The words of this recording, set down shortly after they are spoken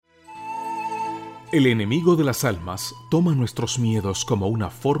El enemigo de las almas toma nuestros miedos como una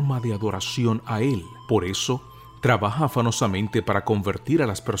forma de adoración a Él. Por eso, trabaja afanosamente para convertir a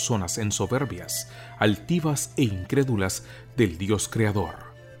las personas en soberbias, altivas e incrédulas del Dios Creador.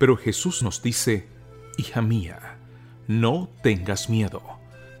 Pero Jesús nos dice: hija mía, no tengas miedo.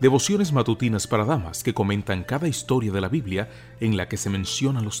 Devociones matutinas para damas que comentan cada historia de la Biblia en la que se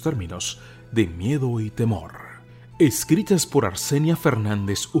mencionan los términos de miedo y temor. Escritas por Arsenia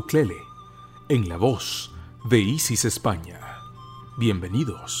Fernández Uclele, en la voz de Isis España.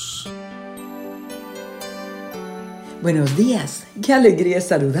 Bienvenidos. Buenos días, qué alegría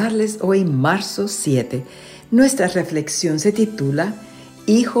saludarles hoy marzo 7. Nuestra reflexión se titula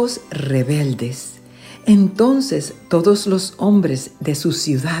Hijos rebeldes. Entonces todos los hombres de su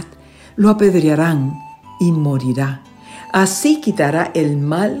ciudad lo apedrearán y morirá. Así quitará el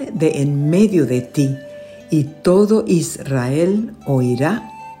mal de en medio de ti, y todo Israel oirá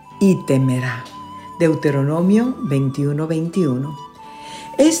y temerá. Deuteronomio 21:21.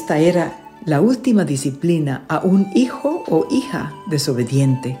 Esta era la última disciplina a un hijo o hija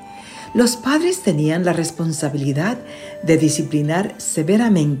desobediente. Los padres tenían la responsabilidad de disciplinar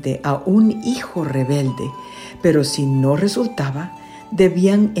severamente a un hijo rebelde, pero si no resultaba,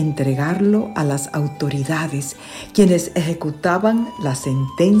 debían entregarlo a las autoridades, quienes ejecutaban la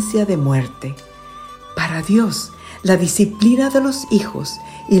sentencia de muerte. Para Dios, la disciplina de los hijos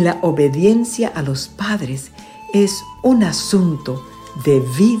y la obediencia a los padres es un asunto de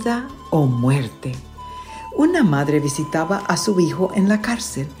vida o muerte. Una madre visitaba a su hijo en la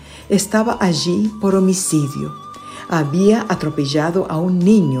cárcel. Estaba allí por homicidio. Había atropellado a un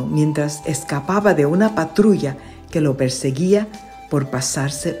niño mientras escapaba de una patrulla que lo perseguía por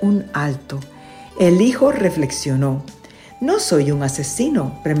pasarse un alto. El hijo reflexionó: no soy un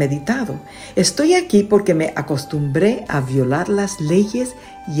asesino premeditado. Estoy aquí porque me acostumbré a violar las leyes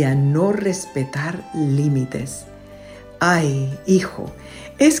y a no respetar límites. Ay, hijo,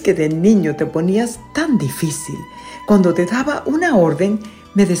 es que de niño te ponías tan difícil. Cuando te daba una orden,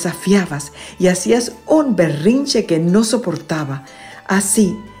 me desafiabas y hacías un berrinche que no soportaba.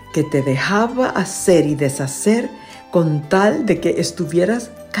 Así que te dejaba hacer y deshacer con tal de que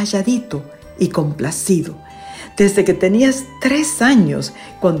estuvieras calladito y complacido. Desde que tenías 3 años,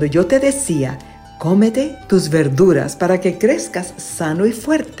 cuando yo te decía: cómete tus verduras para que crezcas sano y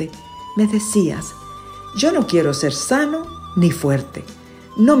fuerte, me decías: yo no quiero ser sano ni fuerte.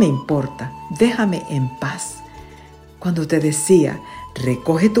 No me importa, déjame en paz. Cuando te decía: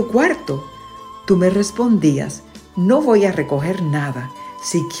 recoge tu cuarto, tú me respondías: no voy a recoger nada.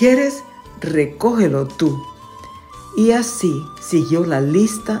 Si quieres, recógelo tú. Y así siguió la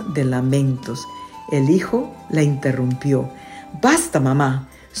lista de lamentos. El hijo la interrumpió: basta, mamá,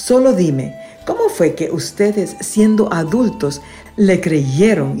 solo dime, ¿cómo fue que ustedes, siendo adultos, le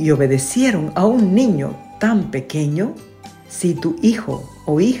creyeron y obedecieron a un niño tan pequeño? Si tu hijo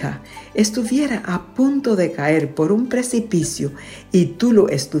o hija estuviera a punto de caer por un precipicio y tú lo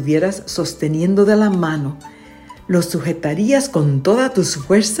estuvieras sosteniendo de la mano, ¿lo sujetarías con todas tus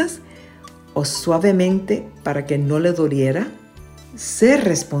fuerzas o suavemente para que no le doliera? Sé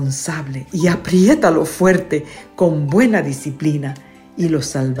responsable y apriétalo fuerte con buena disciplina y lo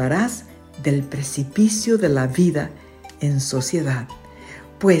salvarás del precipicio de la vida en sociedad.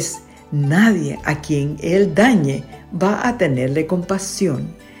 Pues nadie a quien él dañe va a tenerle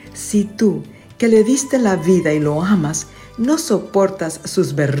compasión. Si tú, que le diste la vida y lo amas, no soportas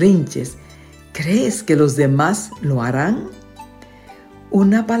sus berrinches, ¿crees que los demás lo harán?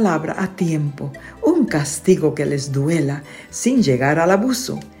 Una palabra a tiempo, un castigo que les duela sin llegar al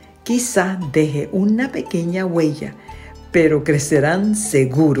abuso, quizá deje una pequeña huella, pero crecerán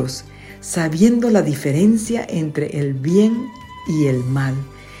seguros, sabiendo la diferencia entre el bien y el mal.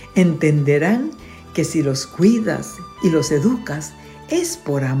 Entenderán que si los cuidas y los educas, es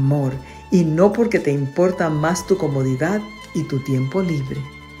por amor y no porque te importa más tu comodidad y tu tiempo libre.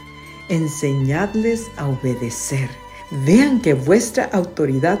 Enseñadles a obedecer. Vean que vuestra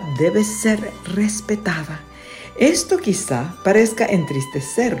autoridad debe ser respetada. Esto quizá parezca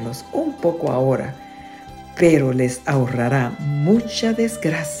entristecerlos un poco ahora, pero les ahorrará mucha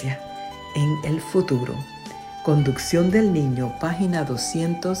desgracia en el futuro. Conducción del Niño, página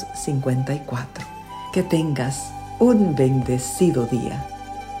 254. Que tengas un bendecido día.